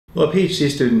Well, a PhD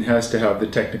student has to have the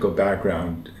technical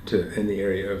background in the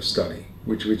area of study,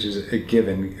 which is a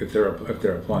given if they're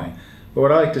applying. But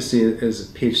what I like to see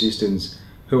is PhD students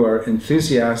who are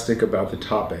enthusiastic about the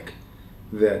topic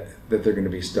that they're going to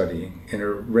be studying and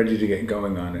are ready to get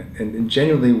going on it and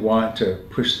genuinely want to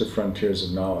push the frontiers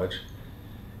of knowledge,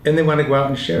 and they want to go out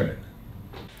and share it.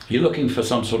 You're looking for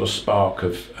some sort of spark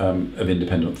of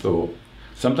independent thought.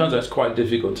 Sometimes that's quite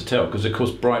difficult to tell because, of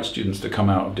course, bright students that come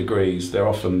out of degrees, they're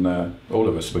often, all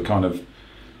of us,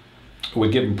 we're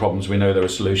given problems we know there are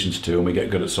solutions to and we get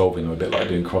good at solving them, a bit like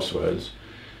doing crosswords.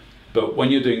 But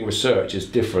when you're doing research, it's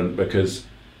different because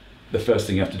the first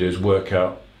thing you have to do is work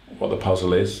out what the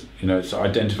puzzle is. You know, it's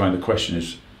identifying the question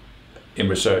in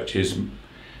research is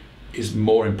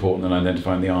more important than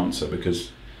identifying the answer,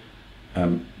 because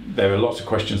there are lots of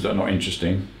questions that are not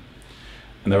interesting,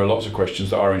 and there are lots of questions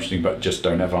that are interesting but just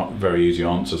don't have very easy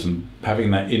answers. And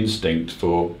having that instinct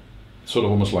for sort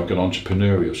of almost like an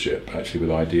entrepreneurship actually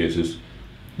with ideas is,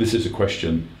 this is a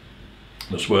question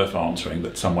that's worth answering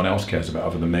that someone else cares about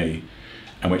other than me,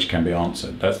 and which can be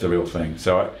answered. That's the real thing.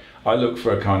 So I look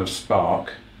for a kind of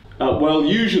spark. Well,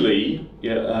 usually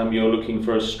you're looking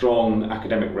for a strong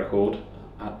academic record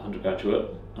at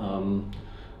undergraduate.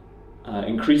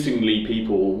 Increasingly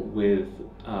people with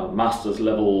master's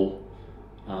level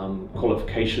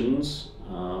qualifications.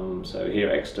 So here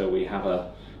at Exeter we have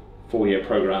a 4-year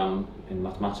program in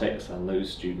mathematics, and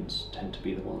those students tend to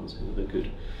be the ones who are the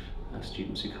good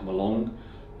students who come along.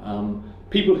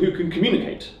 People who can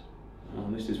communicate.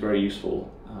 This is very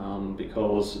useful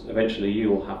because eventually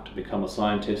you'll have to become a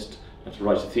scientist, you have to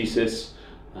write a thesis,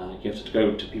 you have to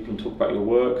go to people and talk about your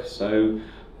work. So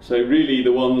really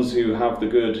the ones who have the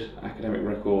good academic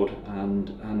record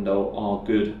and are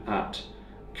good at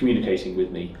communicating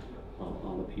with me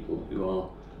are the people who are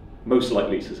most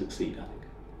likely to succeed, I think.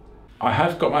 I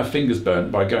have got my fingers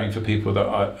burnt by going for people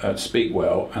that speak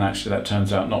well, and actually that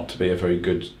turns out not to be a very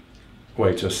good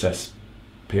way to assess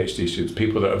PhD students.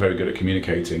 People that are very good at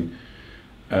communicating,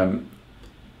 it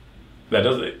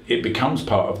becomes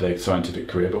part of their scientific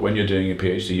career, but when you're doing a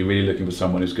PhD, you're really looking for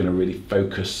someone who's going to really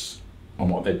focus on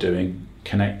what they're doing,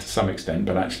 connect to some extent,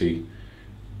 but actually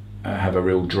have a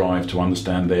real drive to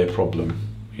understand their problem,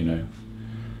 you know.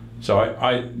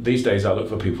 So these days I look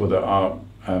for people that are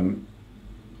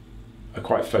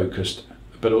quite focused,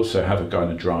 but also have a kind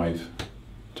of drive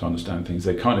to understand things.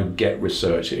 They kind of get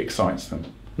research, it excites them.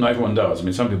 Not everyone does. I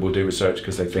mean, some people do research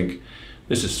because they think,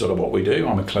 this is sort of what we do.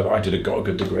 I got a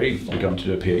good degree, I go on to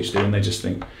do a PhD, and they just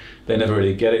think, they never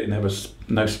really get it, no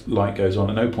light goes on.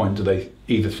 At no point do they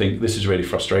either think, this is really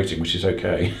frustrating, which is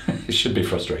okay, it should be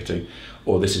frustrating,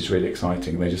 or this is really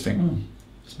exciting. They just think,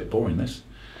 it's a bit boring, this.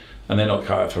 And they're not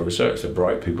cut out for research. They're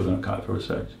bright people, they're not cut out for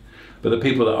research. But the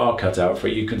people that are cut out for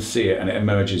it, you can see it, and it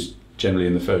emerges generally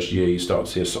in the first year. You start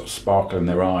to see a sort of sparkle in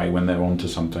their eye when they're onto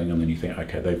something, and then you think,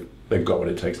 okay, they've got what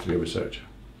it takes to be a researcher.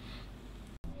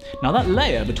 Now that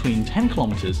layer between 10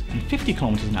 kilometres and 50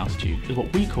 kilometres in altitude is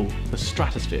what we call the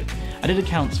stratosphere, and it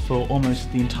accounts for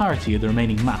almost the entirety of the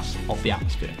remaining mass of the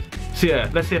atmosphere. So yeah,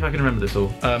 let's see if I can remember this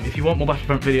all. If you want more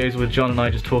Battlefront videos with John and I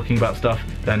just talking about stuff,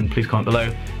 then please comment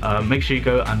below. Make sure you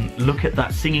go and look at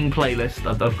that singing playlist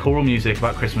of choral music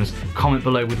about Christmas. Comment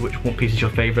below with which piece is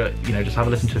your favourite. You know, just have a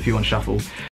listen to a few on shuffle.